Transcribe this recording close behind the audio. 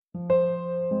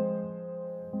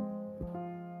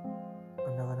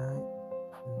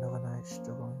night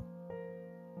struggling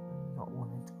and not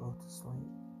wanting to go to sleep,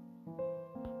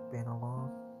 being alone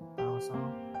by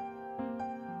myself.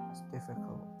 It's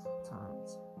difficult.